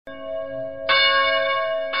In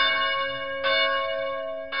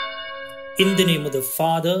the name of the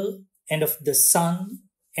Father, and of the Son,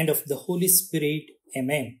 and of the Holy Spirit.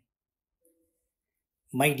 Amen.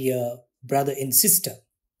 My dear brother and sister,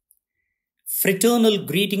 fraternal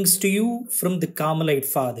greetings to you from the Carmelite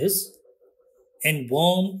Fathers, and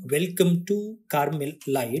warm welcome to Carmel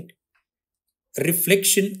Light,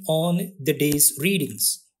 reflection on the day's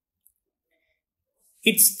readings.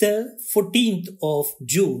 It's the 14th of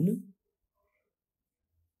June,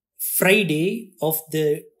 Friday of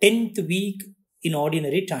the 10th week in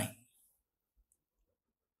ordinary time.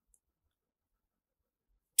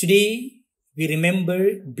 Today, we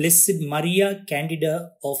remember Blessed Maria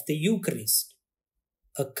Candida of the Eucharist,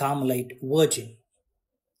 a Carmelite Virgin.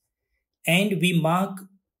 And we mark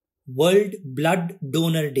World Blood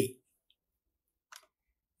Donor Day.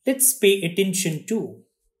 Let's pay attention to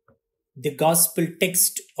the Gospel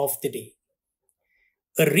text of the day.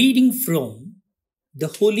 A reading from the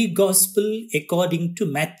Holy Gospel according to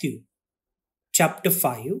Matthew, chapter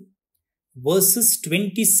 5, verses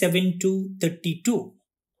 27 to 32.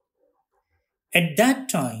 At that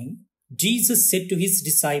time, Jesus said to his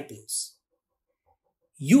disciples,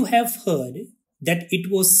 "You have heard that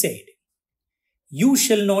it was said, 'You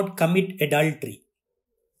shall not commit adultery.'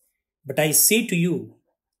 But I say to you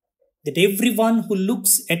that everyone who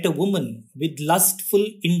looks at a woman with lustful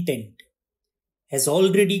intent has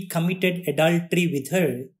already committed adultery with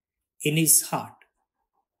her in his heart.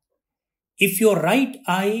 If your right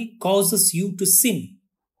eye causes you to sin,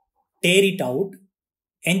 tear it out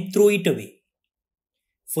and throw it away.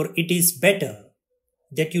 For it is better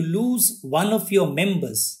that you lose one of your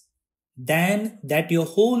members than that your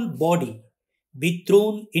whole body be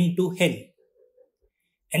thrown into hell.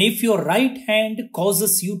 And if your right hand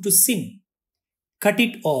causes you to sin, cut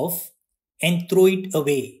it off and throw it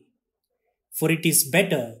away. For it is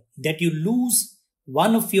better that you lose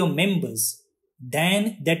one of your members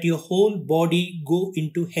than that your whole body go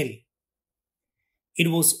into hell. It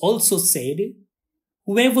was also said,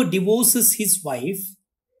 'Whoever divorces his wife,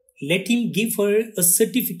 let him give her a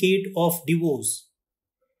certificate of divorce.'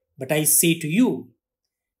 But I say to you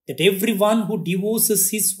that everyone who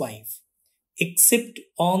divorces his wife, except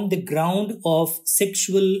on the ground of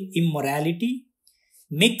sexual immorality,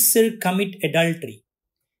 makes her commit adultery,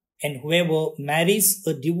 and whoever marries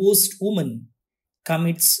a divorced woman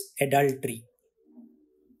commits adultery."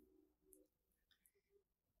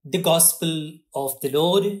 The Gospel of the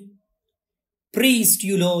Lord. Praise to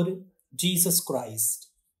you, Lord Jesus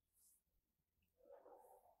Christ.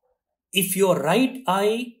 If your right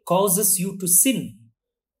eye causes you to sin,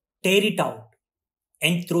 tear it out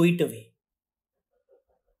and throw it away.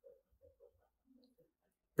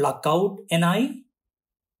 Pluck out an eye?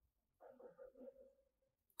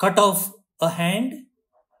 Cut off a hand?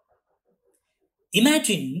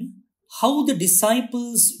 Imagine how the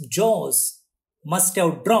disciples' jaws must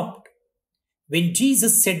have dropped when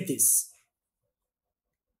Jesus said this.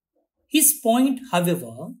 His point,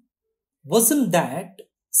 however, wasn't that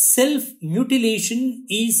self-mutilation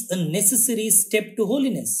is a necessary step to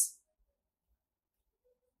holiness.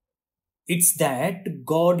 It's that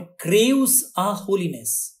God craves our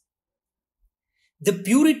holiness. The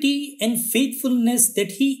purity and faithfulness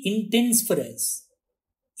that He intends for us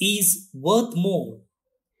is worth more,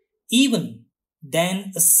 even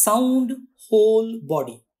than a sound whole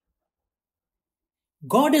body.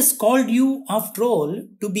 God has called you, after all,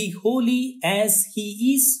 to be holy as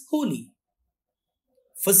He is holy.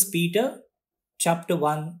 1 Peter chapter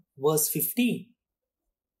 1, verse 15.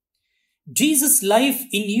 Jesus' life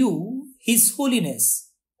in you, His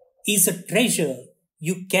holiness, is a treasure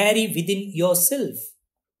you carry within yourself.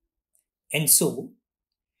 And so,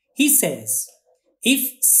 He says,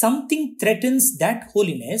 if something threatens that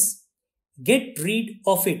holiness, get rid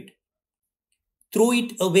of it. Throw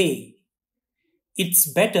it away.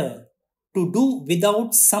 It's better to do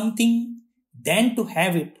without something than to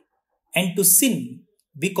have it and to sin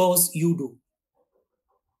because you do.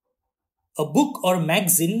 A book or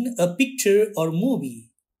magazine, a picture or movie,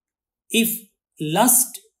 if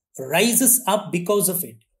lust rises up because of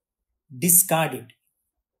it, discard it.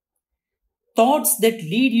 Thoughts that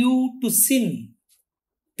lead you to sin,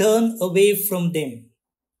 turn away from them.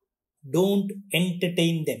 Don't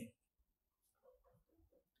entertain them.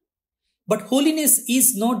 But holiness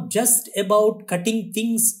is not just about cutting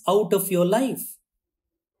things out of your life.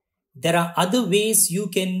 There are other ways you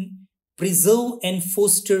can preserve and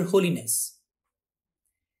foster holiness.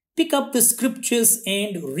 Pick up the scriptures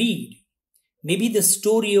and read maybe the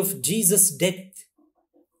story of Jesus' death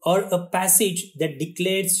or a passage that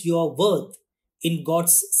declares your worth in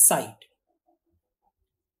God's sight.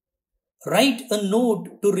 Write a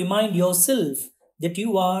note to remind yourself that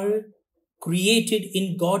you are created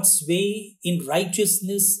in God's way in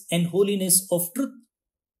righteousness and holiness of truth.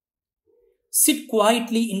 Sit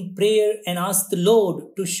quietly in prayer and ask the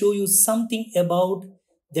Lord to show you something about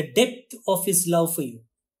the depth of His love for you.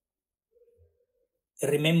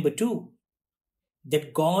 Remember too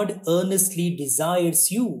that God earnestly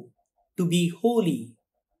desires you to be holy,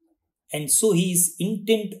 and so He is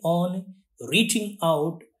intent on reaching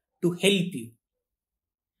out to help you.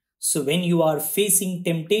 So when you are facing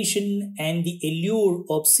temptation and the allure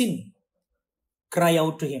of sin, cry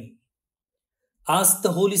out to Him. Ask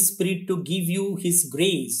the Holy Spirit to give you His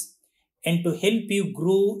grace and to help you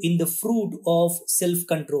grow in the fruit of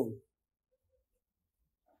self-control.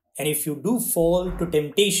 And if you do fall to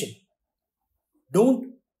temptation,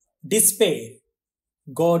 don't despair.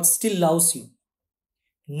 God still loves you.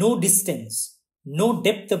 No distance, no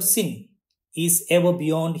depth of sin is ever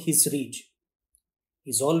beyond His reach.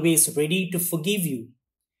 He is always ready to forgive you,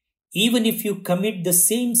 even if you commit the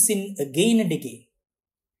same sin again and again.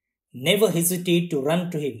 Never hesitate to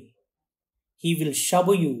run to Him. He will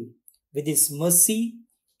shower you with His mercy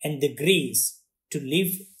and the grace to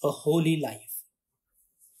live a holy life.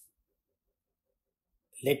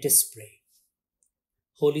 Let us pray.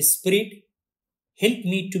 Holy Spirit, help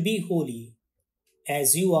me to be holy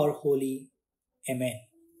as you are holy. Amen.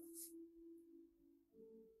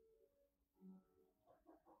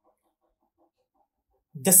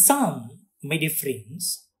 The psalm, my dear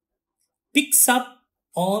friends, picks up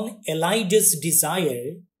on Elijah's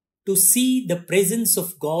desire to see the presence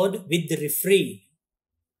of God with the refrain,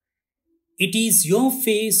 "It is your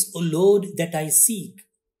face, O Lord, that I seek."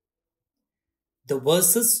 The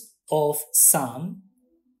verses of Psalm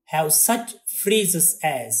have such phrases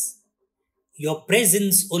as, "Your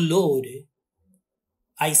presence, O Lord,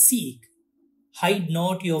 I seek. Hide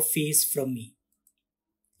not your face from me."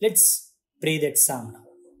 Let's pray that psalm now.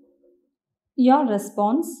 Your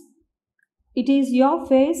response: It is your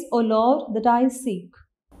face, O Lord, that I seek.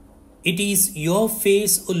 It is your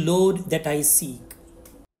face, O Lord, that I seek.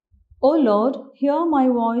 O Lord, hear my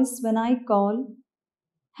voice when I call.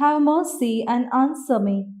 Have mercy and answer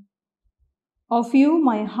me. Of you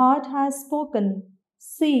my heart has spoken.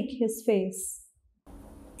 Seek His face.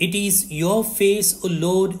 It is your face, O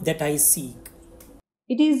Lord, that I seek.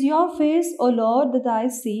 It is your face, O Lord, that I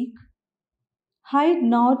seek. Hide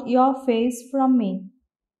not your face from me.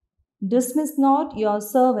 Dismiss not your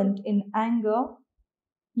servant in anger.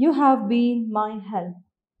 You have been my help.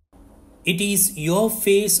 It is your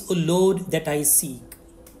face, O Lord, that I seek.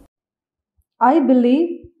 I believe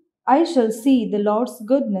I shall see the Lord's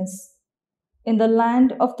goodness in the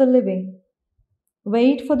land of the living.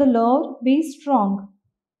 Wait for the Lord, be strong,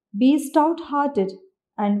 be stout-hearted,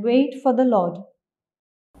 and wait for the Lord.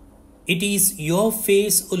 It is your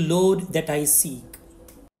face, O Lord, that I seek.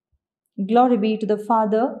 Glory be to the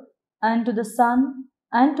Father, and to the Son,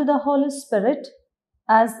 and to the Holy Spirit,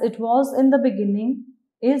 as it was in the beginning,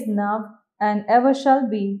 is now, and ever shall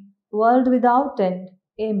be, world without end.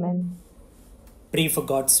 Amen. Pray for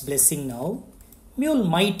God's blessing now. May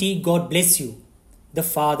Almighty God bless you, the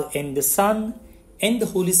Father and the Son and the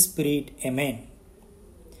Holy Spirit. Amen.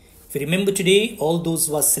 If you remember today, all those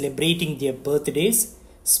who are celebrating their birthdays,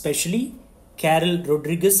 especially Carol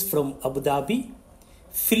Rodriguez from Abu Dhabi,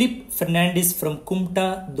 Philip Fernandez from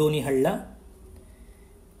Kumta Donihalla,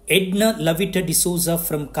 Edna Lavita D'Souza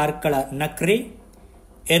from Karkala Nakre,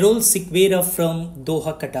 Errol Sikvera from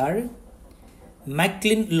Doha, Qatar,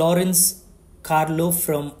 Macklin Lawrence Carlo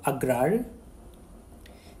from Agrar,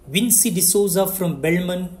 Vinci D'Souza from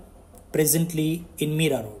Belman, presently in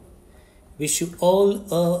Mira Road. Wish you all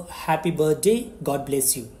a happy birthday. God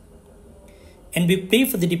bless you. And we pray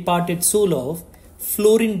for the departed soul of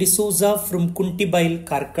Florin D'Souza from Kuntibail,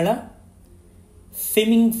 Karkala,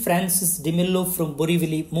 Fleming Francis DeMillo from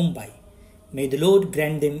Borivali, Mumbai. May the Lord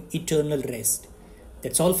grant them eternal rest.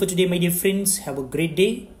 That's all for today, my dear friends. Have a great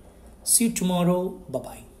day. See you tomorrow.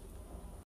 Bye-bye.